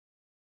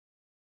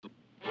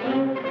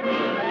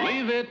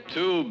Leave it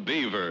to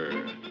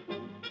Beaver.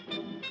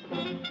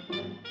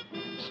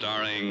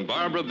 Starring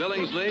Barbara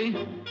Billingsley,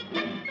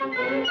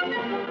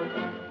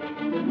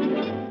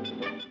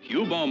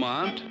 Hugh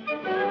Beaumont,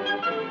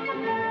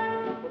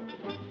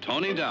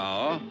 Tony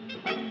Dow,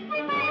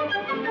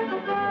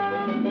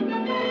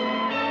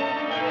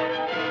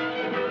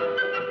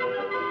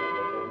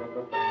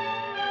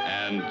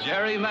 and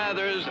Jerry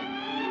Mathers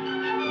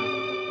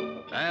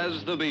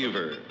as the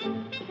Beaver.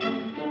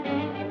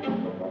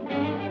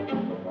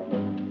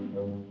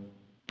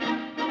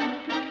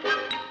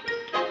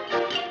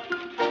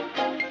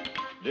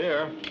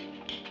 Dear,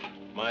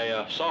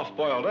 my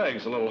soft-boiled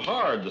egg's a little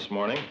hard this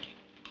morning.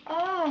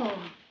 Oh,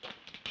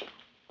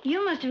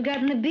 you must have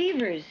gotten the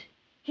Beaver's.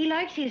 He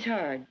likes his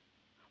hard.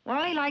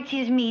 Well, he likes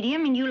his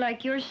medium, and you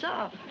like yours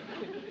soft.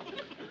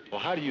 Well,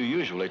 how do you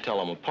usually tell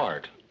them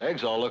apart?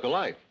 Eggs all look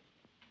alike.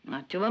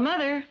 Not to a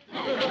mother.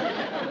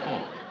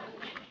 Oh.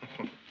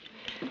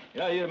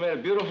 Yeah, you'd have made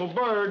a beautiful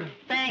bird.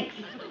 Thanks.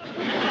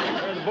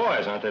 Where are the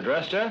boys? Aren't they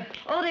dressed yet?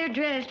 Oh, they're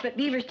dressed, but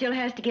Beaver still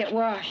has to get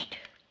washed.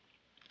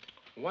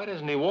 Why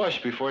doesn't he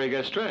wash before he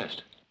gets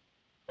dressed?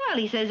 Well,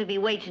 he says if he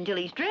waits until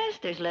he's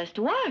dressed, there's less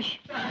to wash.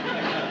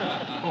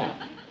 Oh.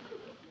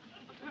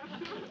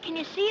 Can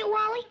you see it,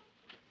 Wally?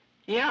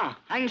 Yeah,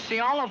 I can see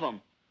all of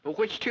them. But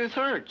which tooth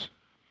hurts?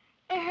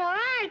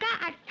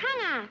 Got a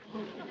tongue.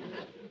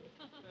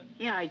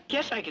 Yeah, I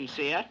guess I can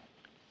see it.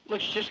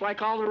 Looks just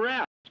like all the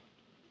rest.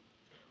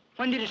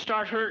 When did it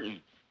start hurting?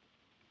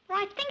 Well,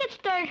 I think it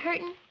started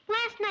hurting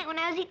last night when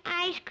I was eating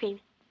ice cream.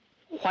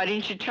 Why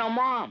didn't you tell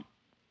Mom?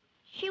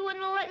 She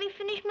wouldn't have let me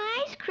finish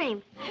my ice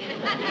cream.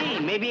 Hey,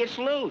 maybe it's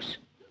loose.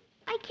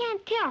 I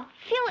can't tell.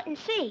 Feel it and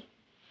see.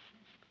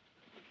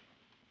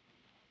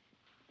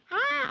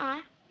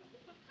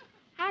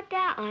 Not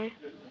that one.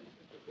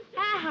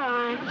 That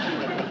one.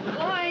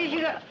 Boy, you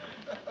got...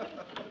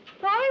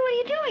 Wally, what are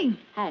you doing?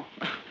 Oh,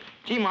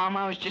 gee, Mom,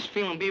 I was just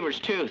feeling Beaver's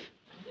tooth.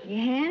 Your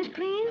hands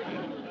clean?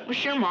 Well,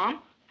 sure,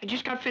 Mom. I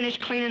just got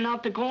finished cleaning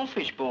out the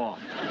goldfish bowl.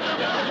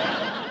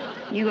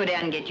 You go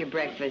down and get your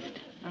breakfast.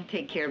 I'll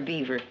take care of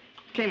Beaver.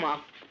 Okay,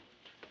 Mom.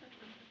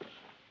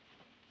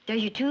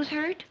 Does your tooth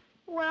hurt?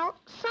 Well,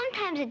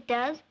 sometimes it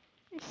does,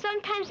 and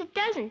sometimes it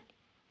doesn't.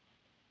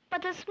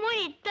 But this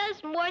morning it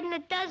does more than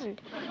it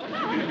doesn't.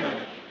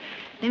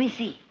 Let me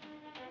see.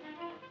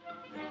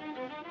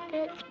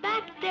 It's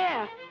back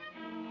there.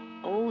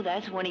 Oh,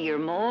 that's one of your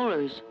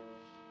molars.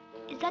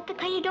 Is that the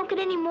kind you don't get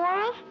any more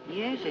of?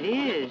 Yes, it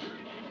is.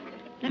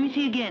 Let me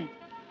see again.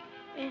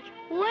 It's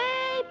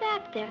way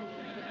back there.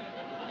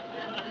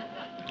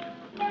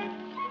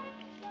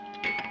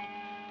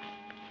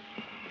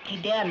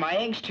 Hey, Dad, my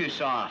egg's too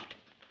soft.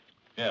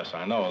 Yes,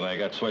 I know. They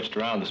got switched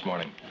around this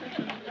morning.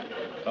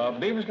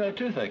 Beaver's got a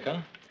toothache, huh?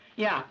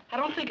 Yeah, I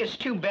don't think it's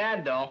too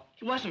bad, though.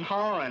 He wasn't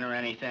hollering or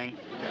anything.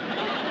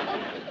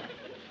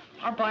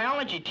 Our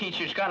biology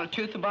teacher's got a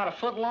tooth about a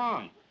foot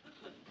long.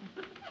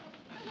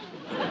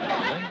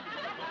 Really?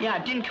 Yeah,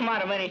 it didn't come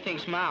out of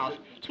anything's mouth.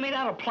 It's made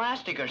out of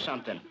plastic or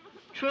something.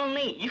 It's real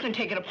neat. You can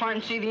take it apart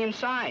and see the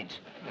insides.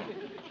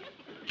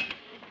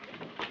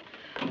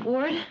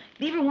 Ward,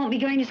 Beaver won't be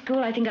going to school.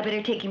 I think I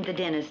better take him to the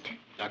dentist.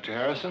 Dr.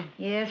 Harrison?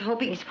 Yes,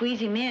 hope he can squeeze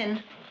him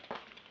in.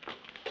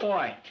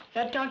 Boy,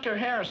 that Dr.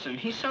 Harrison,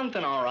 he's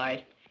something all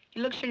right.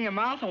 He looks in your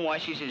mouth and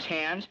washes his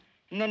hands,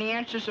 and then he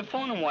answers the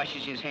phone and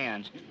washes his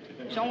hands.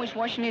 He's always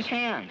washing his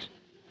hands.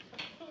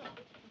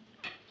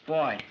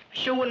 Boy, I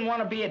sure wouldn't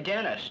want to be a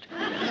dentist. Hey,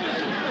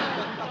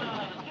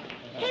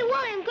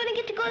 Wally, I'm going to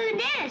get to go to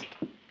the dentist.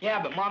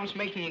 Yeah, but Mom's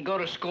making you go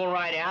to school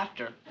right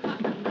after.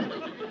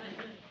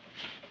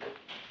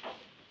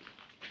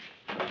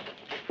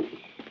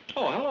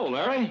 Oh, hello,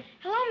 Larry.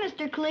 Hello,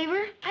 Mr.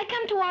 Cleaver. I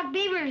come to walk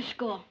Beaver to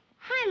school.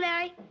 Hi,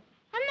 Larry.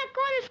 I'm not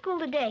going to school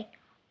today.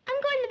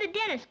 I'm going to the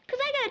dentist,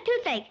 because I got a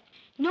toothache.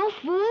 No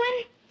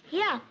fooling?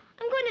 Yeah,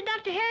 I'm going to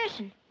Dr.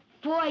 Harrison.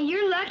 Boy,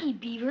 you're lucky,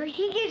 Beaver.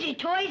 He gives you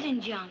toys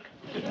and junk.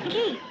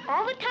 Gee,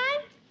 all the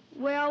time?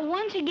 Well,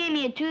 once he gave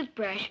me a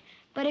toothbrush,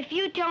 but if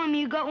you tell him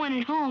you got one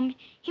at home,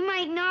 he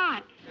might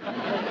not.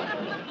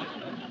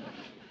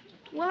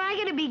 Well, I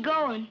gotta be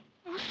going.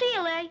 I'll see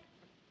you, Larry.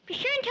 Be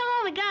sure and tell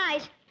all the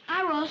guys.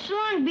 I will. So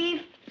long,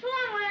 Beef. So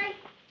long, Larry.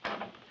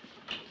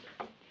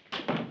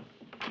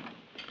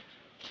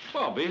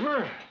 Well,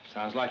 Beaver,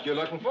 sounds like you're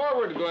looking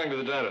forward to going to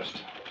the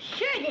dentist.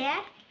 Sure,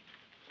 Dad.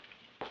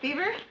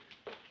 Beaver,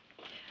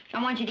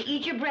 I want you to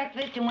eat your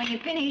breakfast, and when you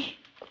finish,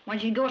 I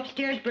want you to go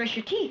upstairs, brush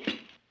your teeth.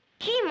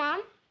 Gee,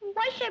 Mom,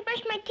 why should I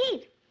brush my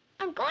teeth?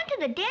 I'm going to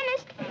the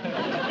dentist.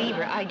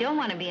 Beaver, I don't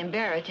want to be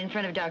embarrassed in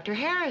front of Dr.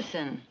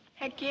 Harrison.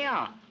 Heck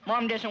yeah.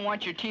 Mom doesn't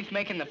want your teeth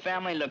making the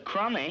family look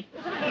crummy.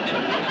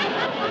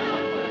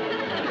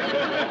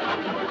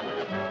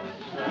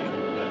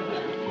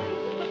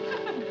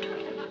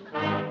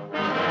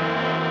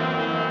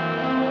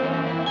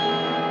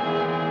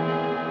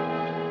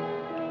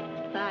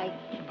 Bye.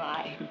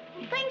 Bye.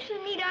 Thanks for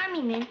the neat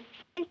army men.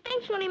 And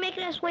thanks for only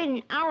making us wait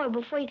an hour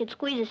before you could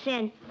squeeze us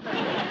in.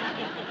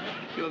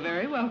 You're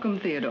very welcome,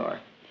 Theodore.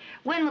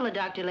 When will the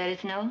doctor let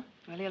us know?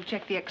 Well, he'll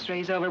check the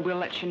x-rays over. We'll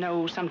let you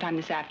know sometime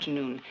this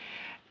afternoon.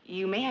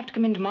 You may have to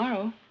come in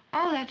tomorrow.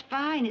 Oh, that's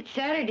fine. It's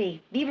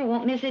Saturday. Beaver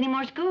won't miss any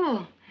more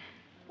school.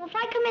 Well, if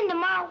I come in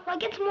tomorrow, will I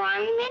get some more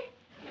army men?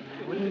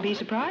 I wouldn't be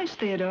surprised,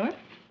 Theodore.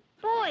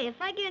 Boy,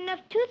 if I get enough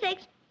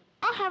toothaches,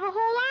 I'll have a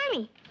whole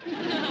army.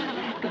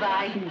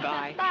 Goodbye.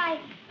 Bye. Bye.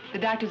 The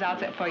doctor's all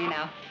set for you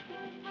now.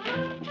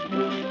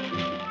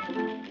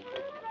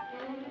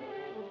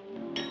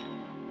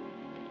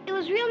 It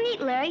was real neat,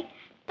 Larry.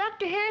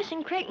 Dr.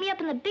 Harrison cranked me up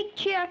in the big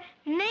chair,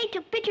 and then he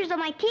took pictures of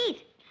my teeth.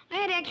 I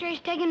had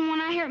x-rays taken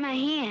when I hurt my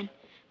hand.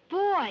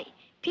 Boy,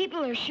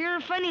 people are sure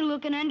funny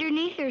looking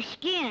underneath their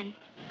skin.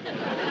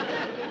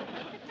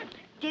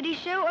 Did he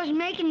say what was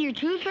making your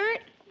tooth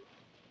hurt?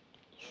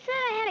 He said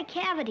I had a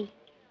cavity.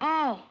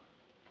 Oh.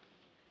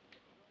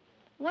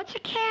 What's a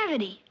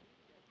cavity?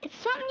 It's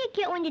something you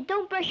get when you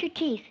don't brush your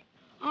teeth.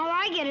 All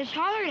I get is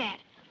hollered at,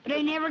 but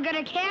I never got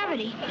a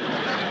cavity.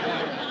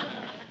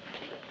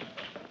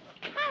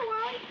 Hi,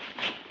 Wally.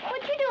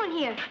 What you doing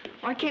here?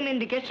 I came in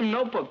to get some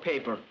notebook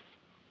paper.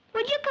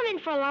 Would you come in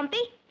for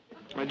Lumpy?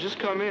 I just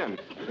come in.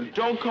 And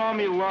don't call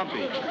me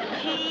Lumpy.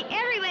 Gee,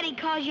 everybody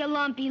calls you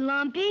Lumpy,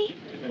 Lumpy.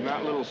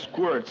 Not little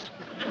squirts.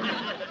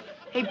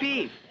 Hey,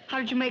 Beav, how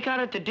did you make out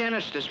at the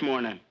dentist this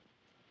morning?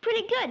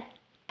 Pretty good.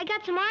 I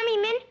got some army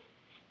men,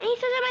 and he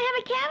says I might have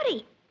a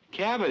cavity.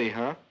 Cavity,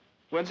 huh?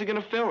 When's he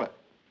gonna fill it?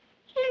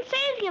 He didn't say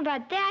anything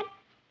about that.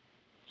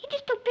 He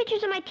just took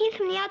pictures of my teeth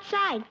from the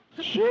outside.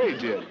 Sure he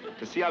did.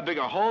 To see how big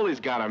a hole he's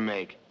gotta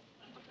make.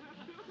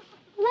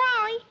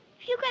 Wally,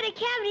 if you got a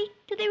cavity,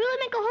 do they really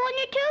make a hole in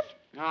your tooth?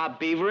 Ah,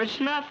 Beaver, it's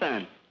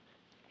nothing.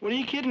 What are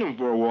you kidding him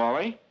for,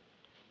 Wally?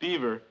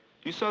 Beaver,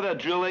 you saw that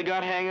drill they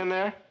got hanging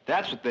there?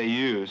 That's what they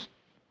use.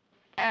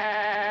 Wally,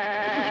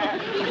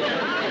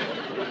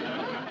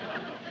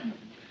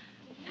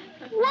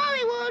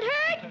 will it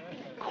hurt?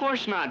 Of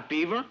course not,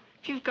 Beaver.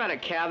 If you've got a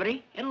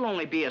cavity, it'll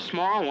only be a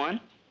small one.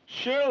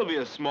 Sure it'll be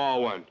a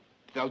small one.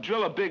 They'll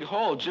drill a big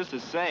hole just the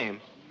same.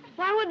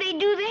 Why would they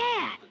do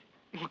that?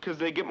 Because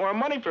they get more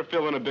money for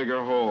filling a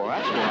bigger hole,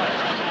 that's why.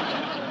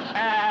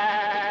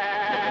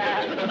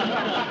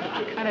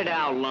 Cut it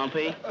out,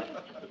 Lumpy.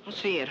 I'll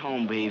see you at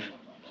home, Beav.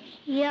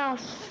 Yeah, I'll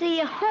see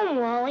you home,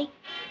 Wally.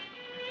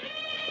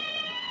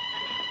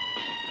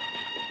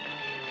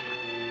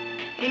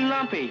 Hey,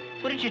 Lumpy,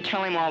 what did you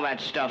tell him all that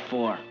stuff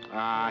for?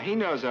 He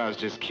knows I was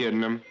just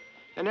kidding him.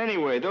 And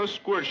anyway, those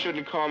squirts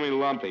shouldn't call me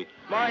Lumpy.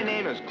 My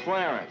name is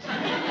Clarence.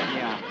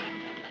 Yeah.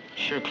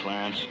 Sure,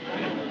 Clarence.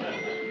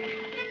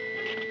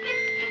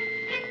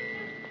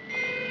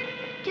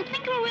 Do you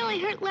think it'll really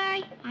hurt,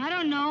 Larry? I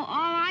don't know. All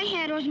I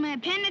had was my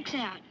appendix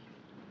out.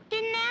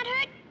 Didn't that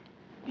hurt?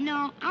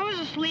 No, I was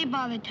asleep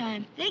all the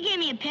time. They gave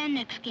me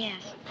appendix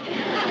gas.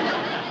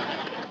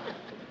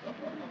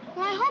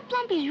 Well, I hope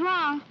Lumpy's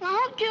wrong. Well,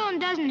 I hope drilling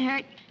doesn't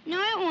hurt.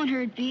 No, it won't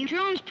hurt, Beaver.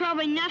 Drilling's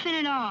probably nothing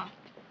at all.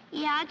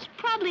 Yeah, it's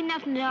probably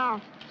nothing at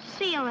all.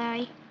 See you,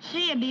 Larry.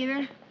 See ya,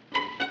 Beaver.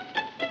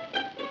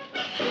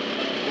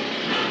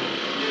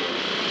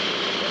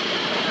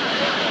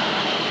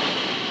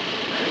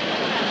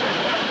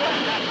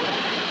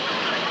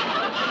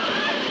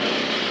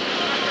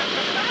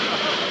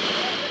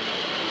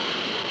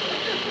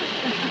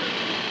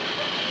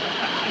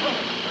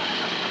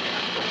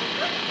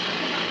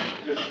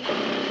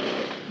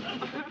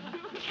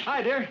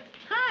 Hi, dear.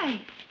 Hi.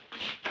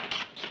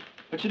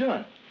 What you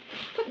doing?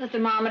 Putting the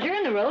thermometer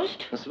in the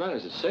roast. What's the matter?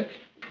 Is it sick?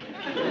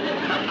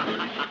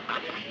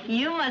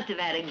 You must have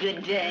had a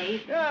good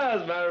day. Yeah,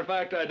 as a matter of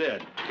fact, I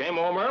did. Came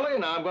home early,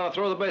 and now I'm going to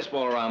throw the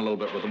baseball around a little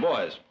bit with the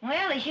boys.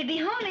 Well, they should be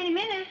home any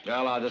minute.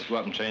 Well, I'll just go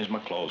up and change my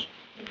clothes.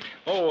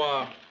 Oh,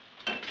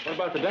 what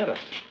about the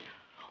dentist?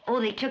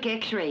 Oh, they took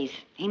x-rays.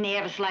 He may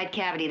have a slight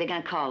cavity. They're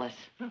gonna call us.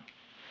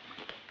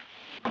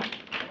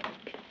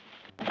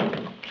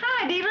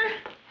 Hi, Beaver.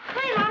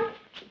 Hi, Mom.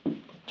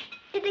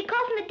 Did they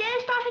call from the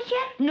dentist office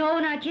yet? No,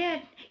 not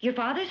yet. Your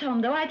father's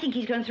home, though. I think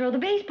he's gonna throw the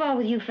baseball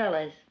with you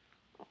fellas.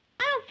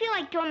 I don't feel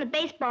like throwing the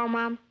baseball,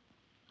 Mom.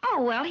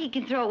 Oh, well, he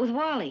can throw it with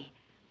Wally.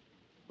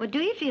 What do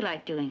you feel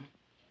like doing?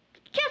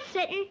 Just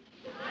sitting.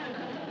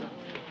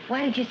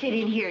 Why don't you sit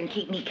in here and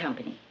keep me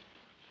company?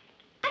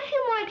 I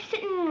feel more like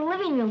sitting in the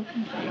living room.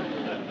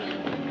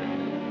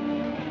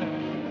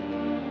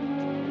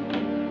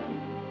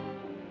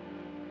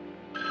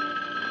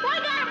 Well, I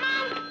got it,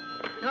 Mom.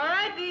 All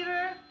right,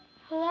 Beaver.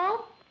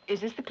 Hello? Is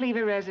this the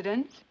Cleaver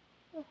residence?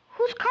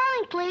 Who's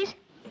calling, please?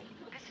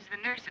 This is the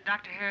nurse at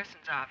Dr.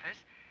 Harrison's office.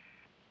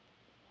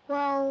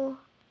 Well,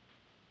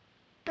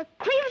 the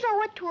Cleavers all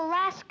went to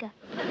Alaska.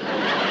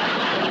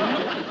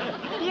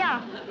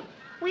 Yeah.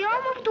 We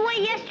all moved away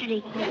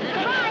yesterday.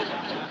 Goodbye.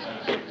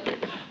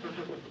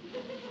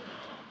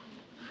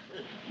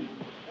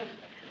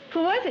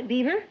 Who was it,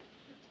 Beaver?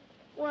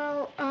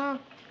 Well, I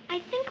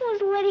think it was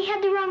the lady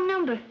had the wrong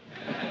number.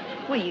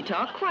 Well, you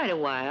talked quite a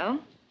while.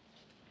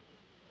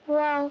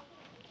 Well,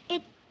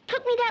 it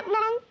took me that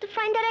long to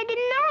find out I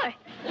didn't know her.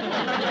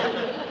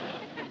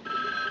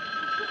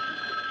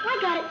 I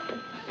got it.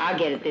 I'll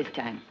get it this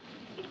time.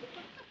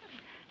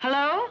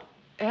 Hello?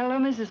 Hello,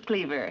 Mrs.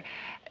 Cleaver.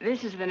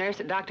 This is the nurse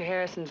at Dr.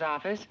 Harrison's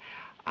office.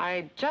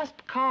 I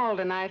just called,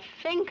 and I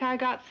think I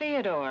got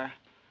Theodore.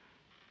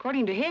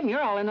 According to him,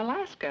 you're all in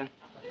Alaska.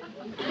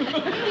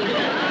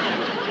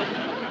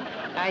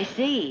 I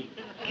see.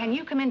 Can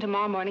you come in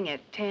tomorrow morning at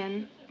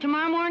 10?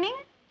 Tomorrow morning?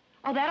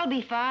 Oh, that'll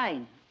be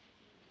fine.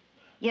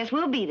 Yes,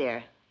 we'll be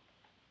there.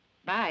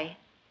 Bye.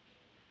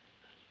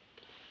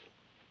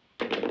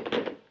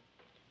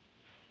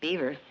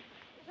 Beaver.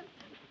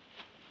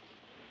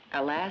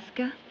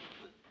 Alaska?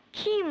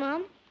 Gee,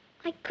 Mom,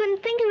 I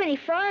couldn't think of any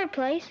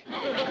fireplace.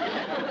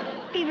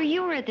 Beaver,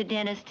 you were at the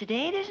dentist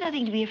today. There's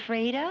nothing to be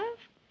afraid of.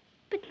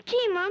 But,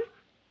 gee, Mom,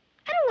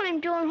 I don't want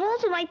him drilling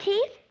holes in my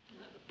teeth.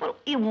 Well,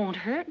 it won't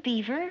hurt,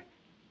 Beaver.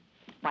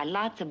 Why,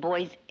 lots of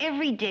boys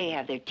every day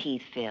have their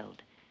teeth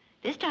filled.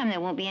 This time there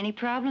won't be any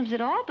problems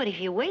at all, but if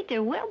you wait,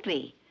 there will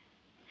be.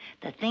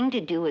 The thing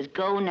to do is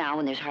go now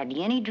when there's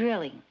hardly any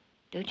drilling.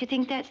 Don't you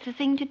think that's the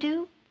thing to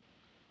do?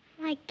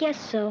 I guess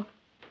so.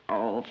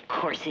 Oh, of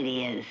course it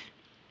is.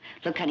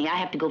 Look, honey, I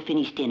have to go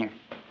finish dinner.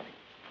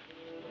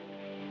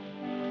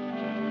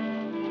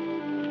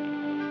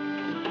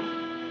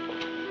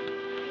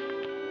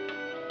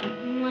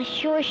 I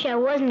sure wish I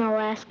was in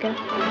Alaska.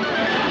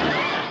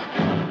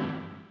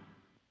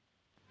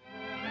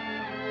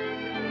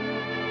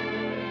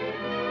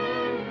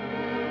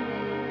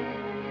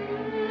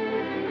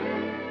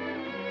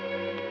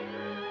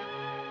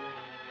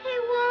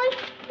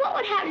 What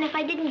would happen if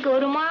I didn't go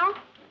tomorrow?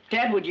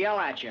 Dad would yell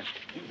at you.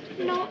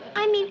 No,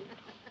 I mean,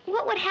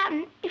 what would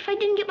happen if I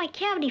didn't get my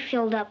cavity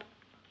filled up?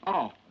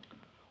 Oh.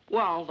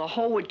 Well, the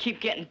hole would keep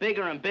getting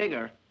bigger and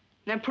bigger.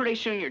 Then pretty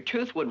soon your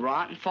tooth would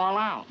rot and fall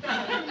out.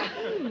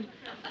 What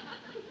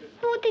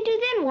would they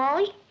do then,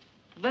 Wally?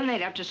 Then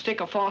they'd have to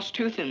stick a false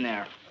tooth in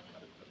there.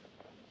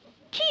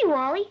 Gee,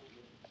 Wally,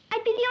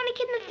 I'd be the only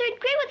kid in the 3rd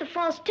grade with a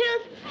false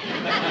tooth.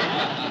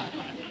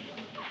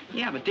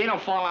 Yeah, but they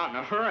don't fall out in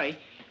a hurry.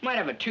 You might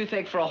have a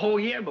toothache for a whole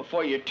year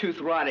before your tooth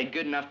rotted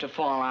good enough to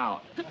fall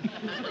out.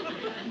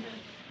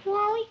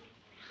 Wally,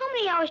 how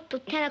many hours till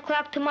 10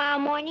 o'clock tomorrow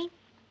morning?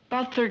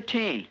 About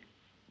 13.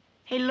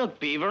 Hey, look,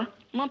 Beaver.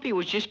 Lumpy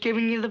was just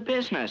giving you the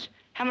business.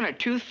 Having a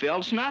tooth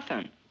filled's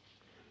nothing.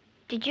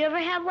 Did you ever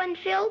have one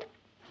filled?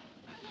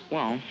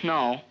 Well,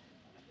 no.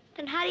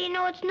 Then how do you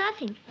know it's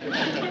nothing?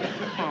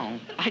 Well,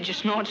 I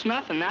just know it's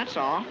nothing, that's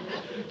all.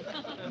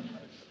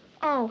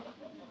 Oh,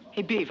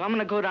 Hey, Beef, I'm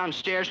gonna go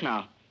downstairs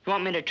now. You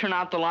want me to turn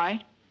out the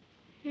light?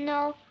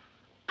 no.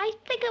 I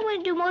think I'm going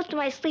to do most of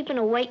my sleeping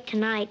awake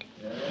tonight.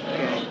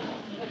 Okay.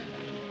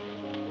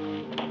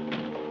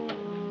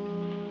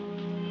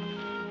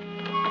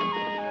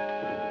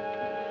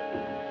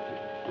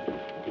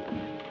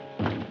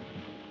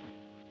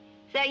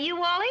 Is that you,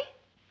 Wally?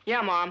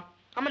 Yeah, Mom.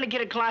 I'm gonna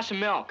get a glass of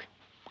milk.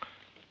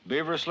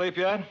 Beaver asleep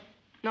yet?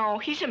 No,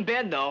 he's in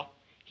bed, though.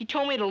 He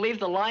told me to leave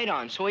the light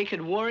on so he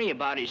could worry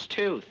about his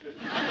tooth.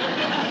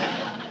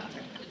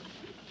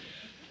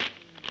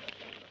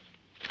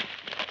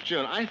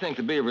 June, I think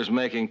the Beaver's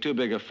making too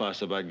big a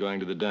fuss about going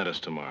to the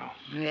dentist tomorrow.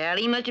 Well,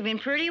 he must have been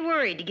pretty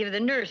worried to give the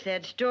nurse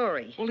that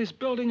story. Well, he's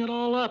building it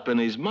all up in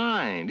his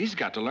mind. He's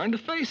got to learn to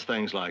face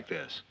things like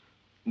this.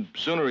 The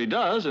sooner he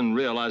does and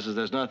realizes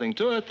there's nothing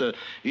to it, the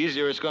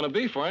easier it's going to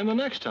be for him the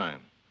next time.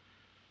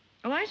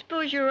 Oh, I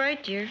suppose you're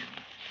right, dear.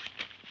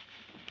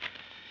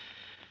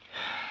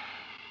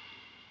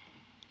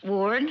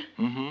 Ward,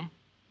 Mm-hmm.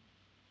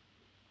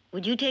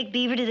 would you take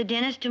Beaver to the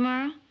dentist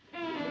tomorrow?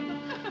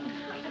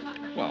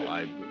 Well,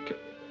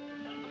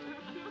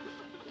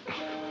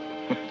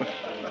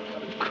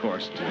 Of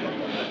course,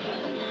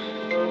 dear.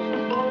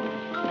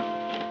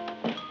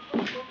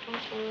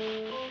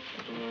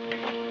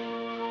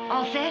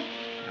 All set?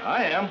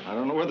 I am. I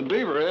don't know where the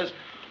Beaver is.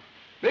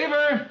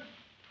 Beaver!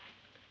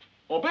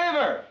 Oh,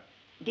 Beaver!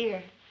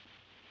 Dear,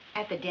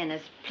 at the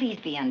dentist, please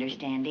be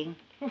understanding.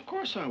 Of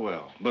course I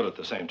will. But at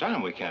the same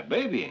time, we can't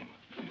baby him.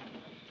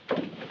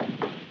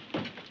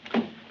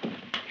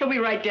 He'll be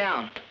right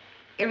down.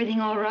 Everything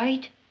all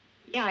right?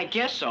 Yeah, I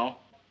guess so.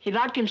 He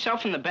locked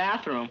himself in the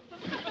bathroom.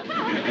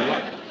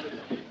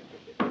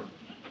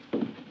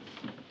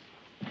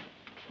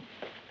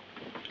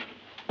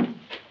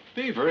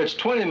 Beaver, it's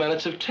 20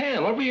 minutes of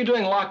 10. What were you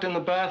doing locked in the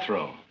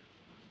bathroom?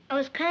 I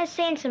was kind of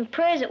saying some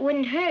prayers that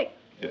wouldn't hurt.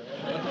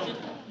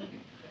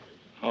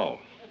 Oh.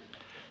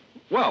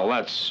 Well,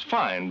 that's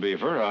fine,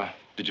 Beaver.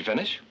 Did you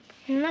finish?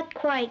 Not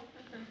quite.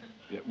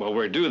 Yeah, well,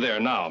 we're due there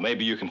now.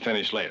 Maybe you can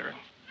finish later.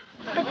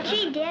 But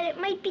gee, Dad, it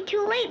might be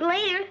too late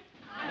later.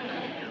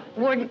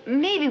 Ward,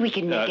 maybe we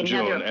can make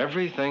June, another...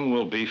 everything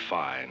will be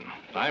fine.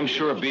 I'm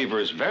sure Beaver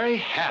is very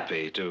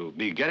happy to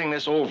be getting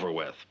this over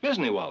with.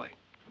 Isn't he, Wally?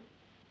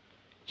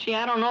 Gee,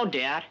 I don't know,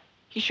 Dad.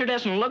 He sure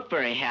doesn't look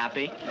very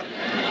happy.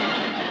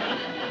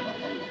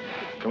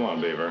 Come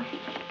on, Beaver.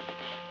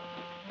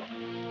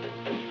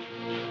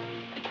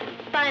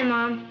 Bye,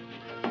 Mom.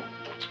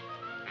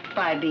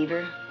 Bye,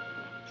 Beaver.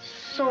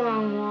 So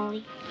long,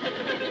 Wally.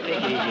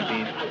 Take it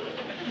easy, Beef.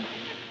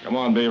 Come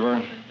on,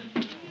 Beaver.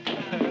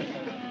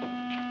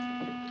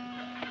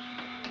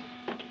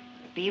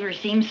 Beaver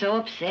seems so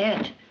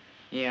upset.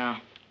 Yeah.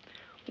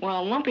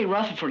 Well, Lumpy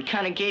Rutherford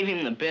kind of gave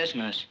him the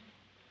business.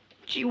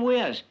 Gee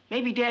whiz,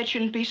 maybe Dad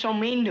shouldn't be so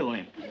mean to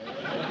him.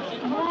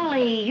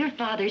 Wally, your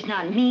father's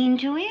not mean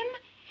to him.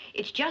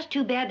 It's just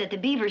too bad that the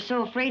Beaver's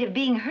so afraid of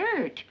being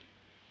hurt.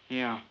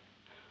 Yeah.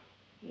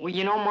 Well,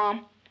 you know,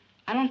 Mom,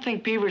 I don't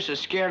think Beaver's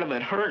as scared of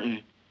it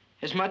hurting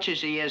as much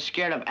as he is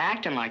scared of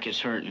acting like it's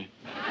hurting.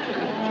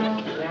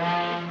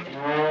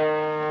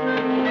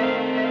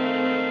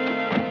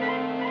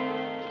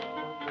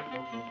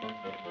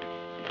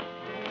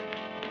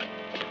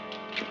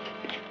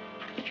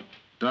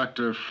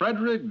 Dr.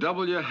 Frederick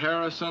W.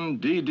 Harrison,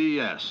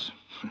 DDS.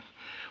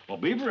 Well,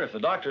 Beaver, if the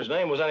doctor's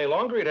name was any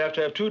longer, he'd have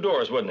to have 2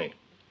 doors, wouldn't he?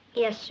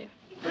 Yes, sir.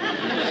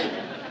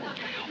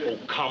 Oh,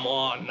 come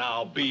on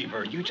now,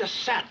 Beaver. You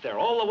just sat there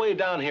all the way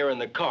down here in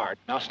the car.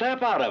 Now,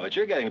 snap out of it.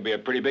 You're getting to be a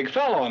pretty big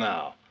fellow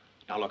now.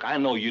 Now, look, I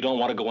know you don't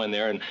want to go in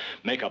there and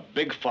make a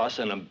big fuss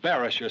and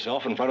embarrass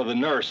yourself in front of the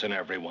nurse and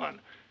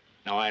everyone.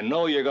 Now, I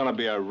know you're going to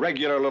be a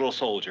regular little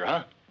soldier,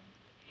 huh?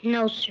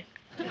 No, sir.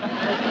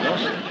 No,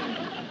 sir.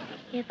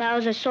 If I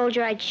was a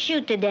soldier, I'd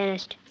shoot the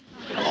dentist.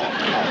 Oh,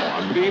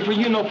 come on, Beaver.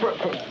 You know...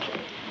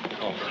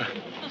 Oh.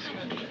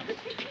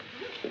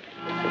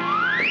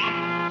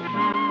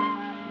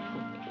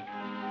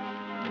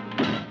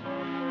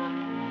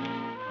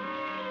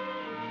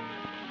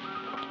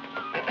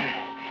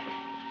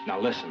 Now,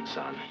 listen,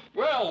 son.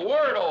 Well,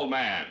 word, old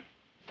man.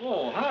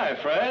 Oh, hi,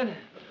 Fred.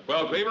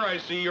 Well, Beaver, I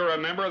see you're a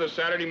member of the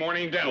Saturday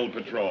Morning Dental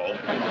Patrol.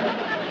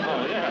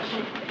 Oh, yes.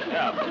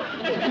 Yeah.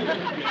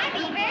 Hi,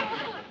 Beaver.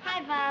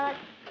 Hi, Violet.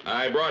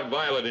 I brought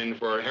Violet in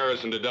for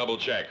Harrison to double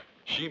check.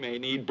 She may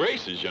need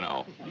braces, you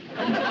know.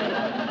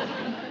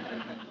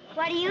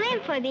 What are you in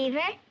for, Beaver?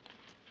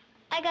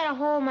 I got a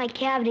hole in my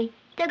cavity.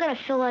 They're gonna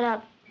fill it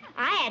up.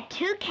 I had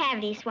 2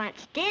 cavities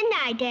once, didn't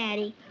I,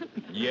 Daddy?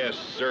 Yes,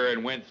 sir,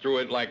 and went through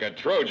it like a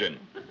Trojan.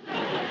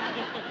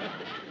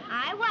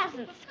 I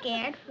wasn't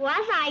scared,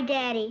 was I,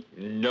 Daddy?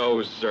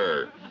 No,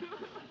 sir.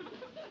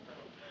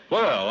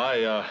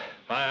 Well,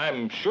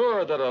 I'm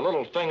sure that a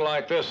little thing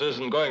like this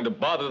isn't going to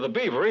bother the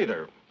Beaver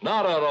either.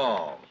 Not at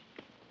all.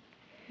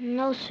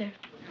 No, sir.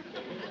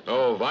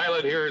 Oh,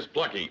 Violet here is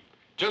plucky.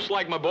 Just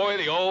like my boy,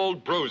 the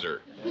old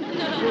bruiser.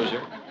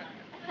 Bruiser?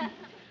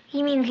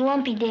 He means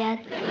Lumpy,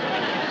 Dad.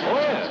 Oh,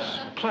 yes.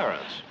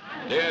 Clarence.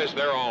 Yes,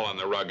 they're all on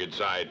the rugged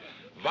side.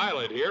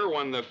 Violet here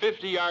won the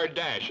 50-yard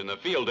dash in the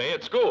field day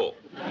at school.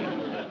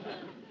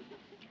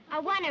 I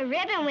won a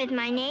ribbon with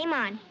my name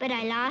on, but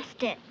I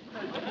lost it.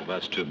 Well,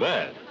 that's too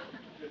bad.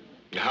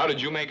 How did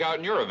you make out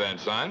in your event,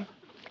 son?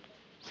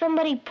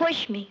 Somebody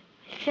pushed me.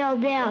 I fell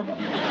down.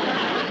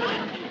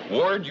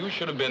 Ward, you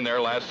should have been there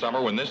last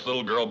summer when this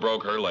little girl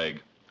broke her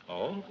leg.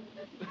 Oh?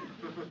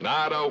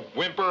 Not a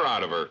whimper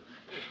out of her.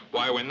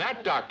 Why, when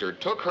that doctor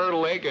took her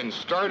leg and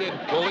started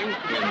pulling,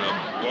 and the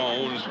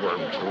bones were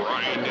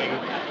grinding.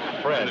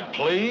 Fred,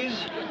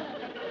 please?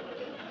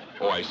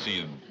 Oh, I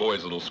see. The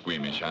boy's a little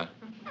squeamish, huh?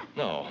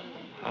 No,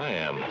 I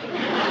am.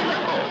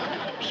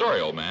 Oh, sorry,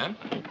 old man.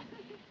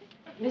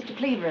 Mr.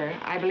 Cleaver,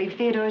 I believe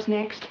Theodore's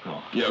next.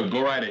 Oh. Yeah,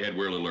 go right ahead.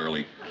 We're a little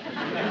early.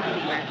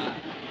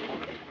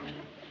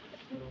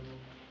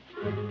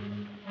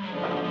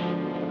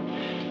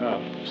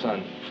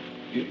 Son,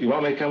 you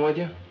want me to come with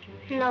you?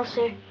 No,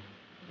 sir.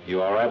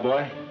 You all right,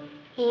 boy?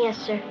 Yes,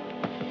 sir.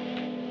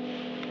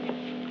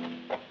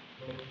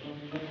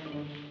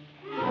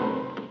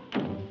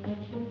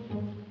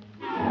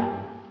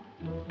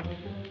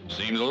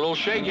 Seems a little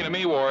shaky to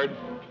me, Ward.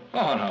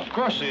 Oh, no, of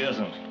course he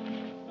isn't.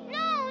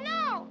 No,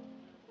 no.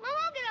 I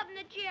won't get up in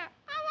the chair.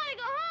 I want to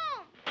go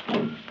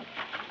home.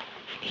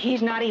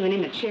 He's not even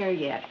in the chair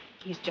yet.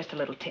 He's just a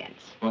little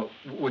tense. Well,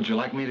 would you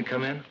like me to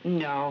come in?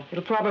 No,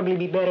 it'll probably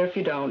be better if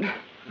you don't.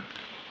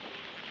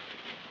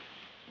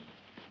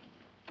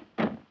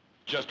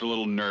 Just a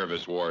little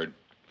nervous, Ward.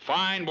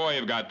 Fine boy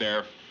you've got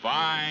there.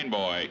 Fine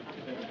boy.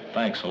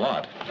 Thanks a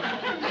lot.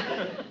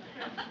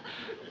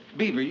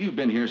 Beaver, you've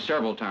been here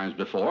several times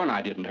before, and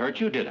I didn't hurt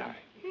you, did I?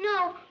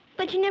 No,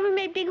 but you never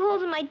made big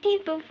holes in my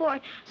teeth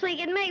before, so you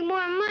could make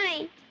more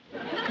money.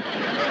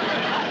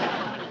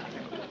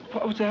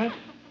 What was that?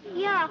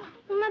 Yeah,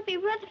 Lumpy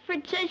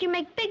Rutherford says you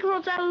make big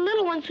holes out of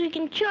little ones so you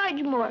can charge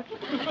more.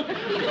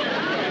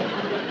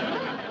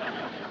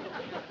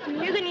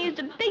 You're gonna use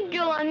a big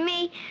drill on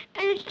me,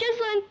 and it's just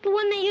like the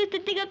one they used to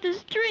dig up the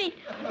street.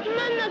 And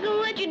I'm not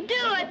gonna let you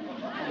do it.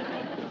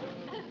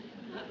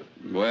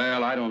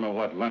 Well, I don't know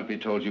what Lumpy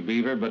told you,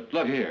 Beaver, but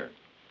look here.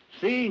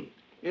 See?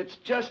 It's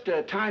just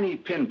a tiny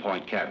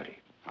pinpoint cavity.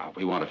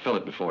 We want to fill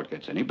it before it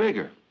gets any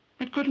bigger.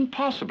 It couldn't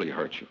possibly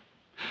hurt you.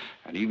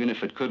 And even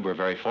if it could, we're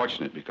very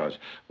fortunate because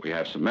we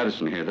have some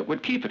medicine here that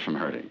would keep it from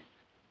hurting.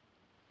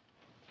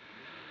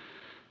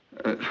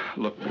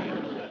 Look,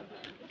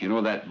 you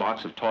know that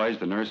box of toys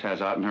the nurse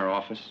has out in her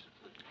office?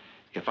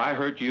 If I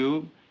hurt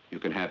you, you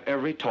can have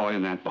every toy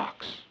in that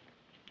box.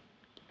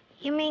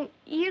 You mean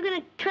you're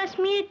gonna trust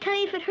me to tell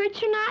you if it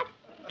hurts or not?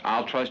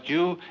 I'll trust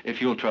you if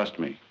you'll trust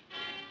me.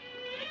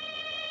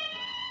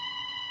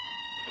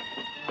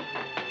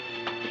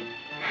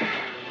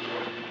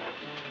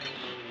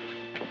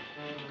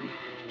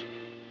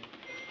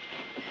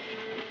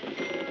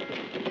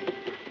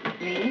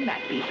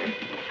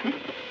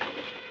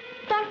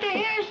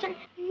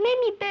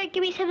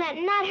 give me some of that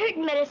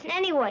not-hurting medicine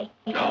anyway.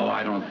 No,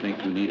 I don't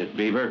think you need it,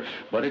 Beaver,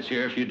 but it's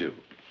here if you do.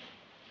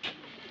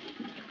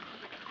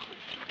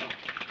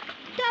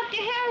 Dr.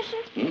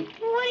 Harrison,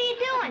 what are you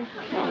doing?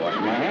 I'm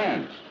washing my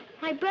hands.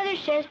 My brother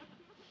says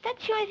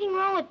that's the only thing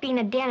wrong with being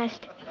a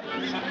dentist.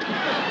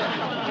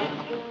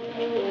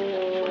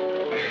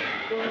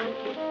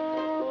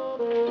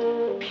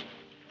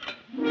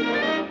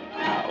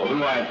 Now, open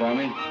wide for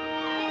me.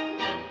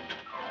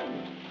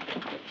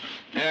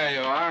 There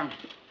you are.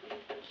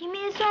 You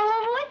mean it's all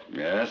over with?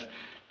 Yes.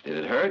 Did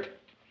it hurt?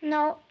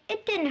 No,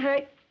 it didn't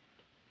hurt.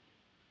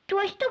 Do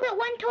I still get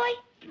one toy?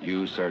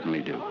 You certainly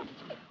do.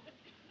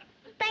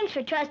 Thanks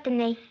for trusting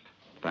me.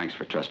 Thanks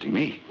for trusting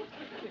me.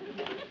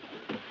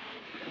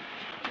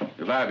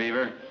 Goodbye,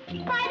 Beaver.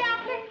 Bye,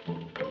 Doctor.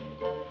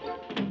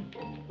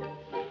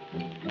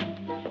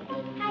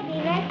 Hi,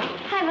 Beaver.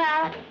 Hi,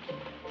 Violet.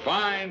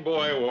 Fine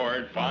boy,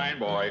 Ward, fine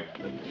boy.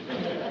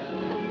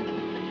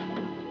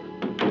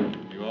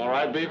 You all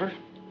right, Beaver?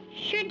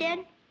 Sure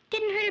did.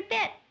 Didn't hurt a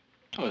bit.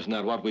 Oh, isn't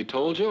that what we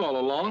told you all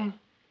along?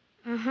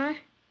 Uh-huh.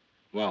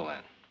 Well,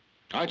 then,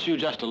 aren't you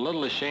just a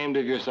little ashamed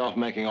of yourself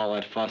making all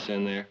that fuss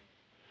in there?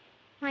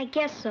 I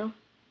guess so.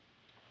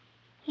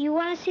 You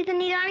want to see the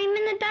neat army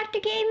the doctor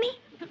gave me?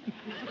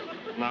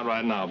 Not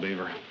right now,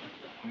 Beaver.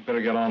 We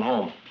better get on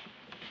home.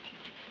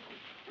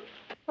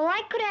 Well,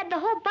 I could have had the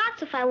whole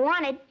box if I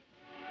wanted.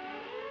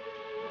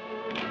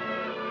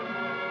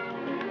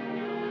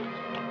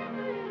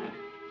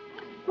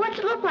 What's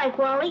it look like,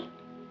 Wally?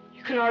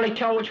 You can hardly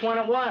tell which one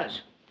it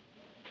was.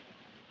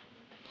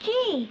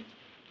 Gee.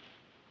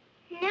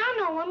 Now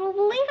no one will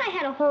believe I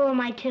had a hole in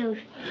my tooth.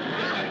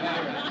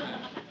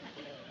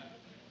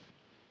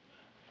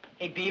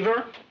 Hey,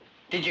 Beaver,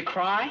 did you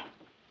cry?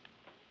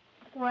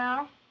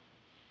 Well,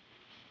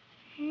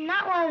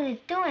 not while I was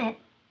doing it.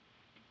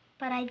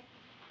 But I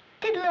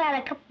did let out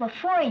a couple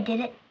before he did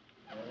it.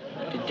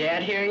 Did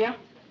Dad hear you?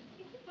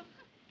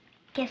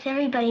 Guess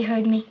everybody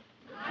heard me.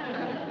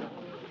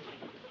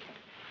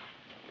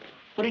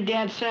 What did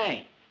Dad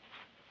say?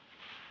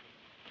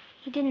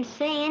 He didn't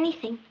say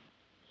anything.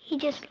 He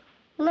just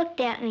looked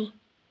at me.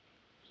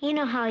 You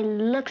know how he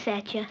looks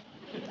at you.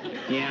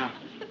 Yeah.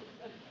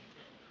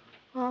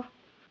 Well,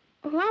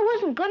 I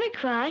wasn't gonna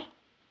cry.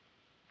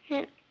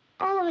 And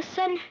all of a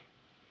sudden,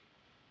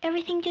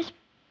 everything just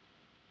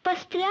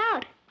busted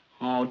out.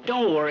 Oh,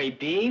 don't worry,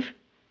 Beav.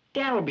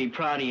 Dad will be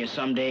proud of you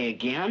someday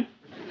again.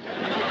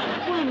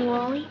 When,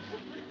 Wally?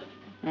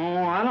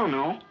 Oh, I don't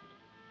know.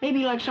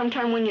 Maybe like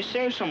sometime when you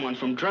save someone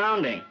from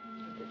drowning.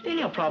 Then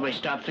he'll probably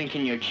stop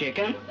thinking you're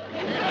chicken.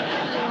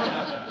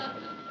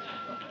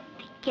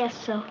 Guess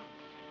so.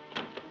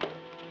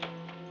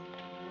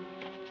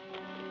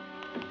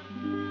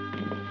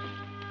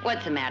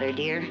 What's the matter,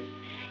 dear?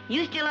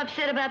 You still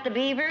upset about the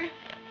beaver?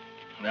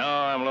 No,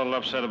 I'm a little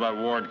upset about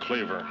Ward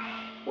Cleaver.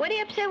 What are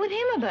you upset with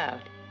him about?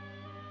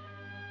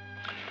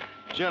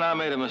 Jen, I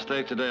made a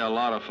mistake today a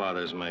lot of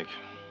fathers make.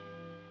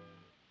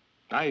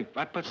 I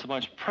put so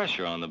much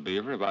pressure on the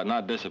Beaver about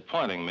not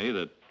disappointing me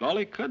that all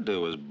he could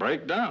do was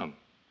break down.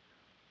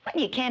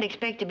 Well, you can't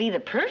expect to be the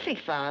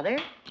perfect father.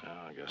 No,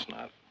 I guess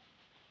not.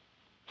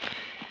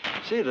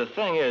 See, the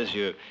thing is,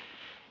 you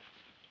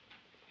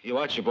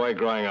watch your boy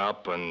growing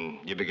up and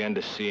you begin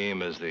to see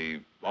him as the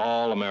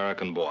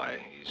all-American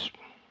boy. He's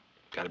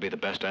got to be the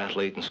best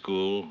athlete in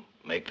school,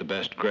 make the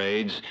best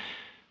grades,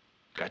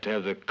 got to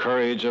have the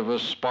courage of a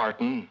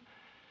Spartan.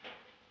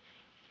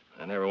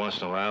 And every once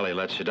in a while, he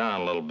lets you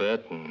down a little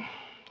bit, and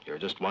you're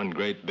just one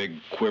great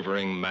big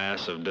quivering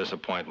mass of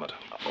disappointment.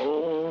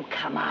 Oh,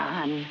 come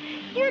on.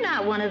 You're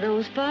not one of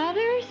those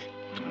fathers.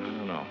 I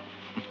don't know.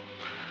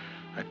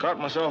 I caught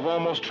myself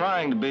almost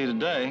trying to be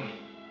today.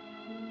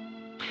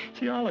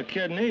 See, all a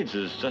kid needs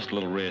is just a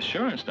little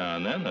reassurance now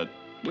and then that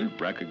we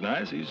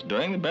recognize he's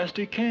doing the best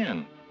he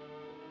can.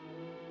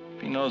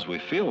 If he knows we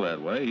feel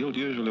that way, he'll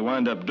usually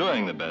wind up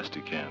doing the best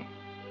he can.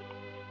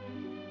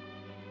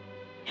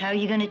 How are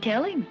you going to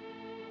tell him?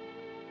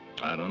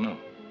 I don't know.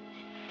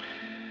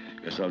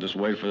 Guess I'll just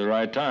wait for the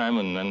right time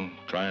and then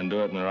try and do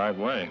it in the right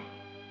way.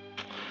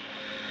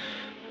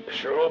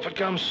 Sure hope it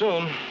comes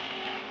soon.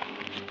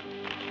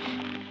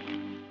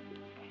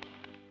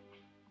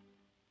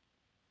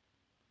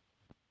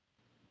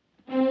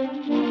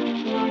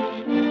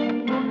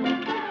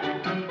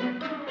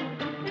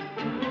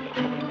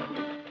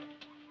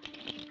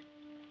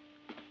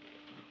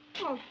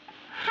 Oh,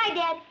 hi,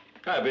 Dad.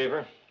 Hi,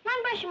 Beaver.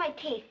 I'm brushing my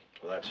teeth.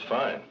 Well, that's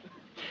fine.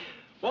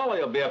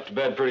 Wally will be up to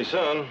bed pretty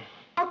soon.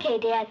 Okay,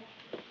 Dad.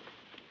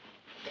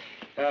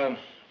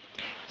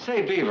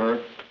 Say,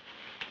 Beaver,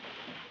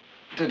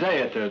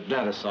 today at the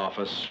dentist's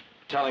office,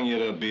 telling you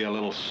to be a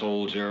little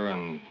soldier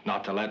and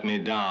not to let me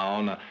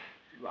down,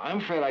 I'm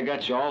afraid I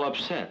got you all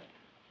upset.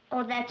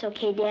 Oh, that's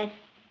okay, Dad.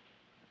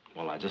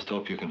 Well, I just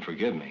hope you can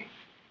forgive me.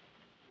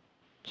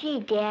 Gee,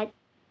 Dad,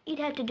 you'd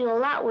have to do a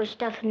lot worse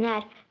stuff than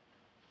that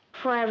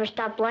before I ever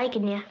stopped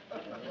liking you.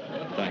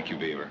 Thank you,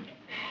 Beaver.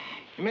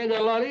 You made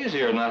that a lot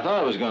easier than I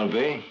thought it was going to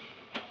be.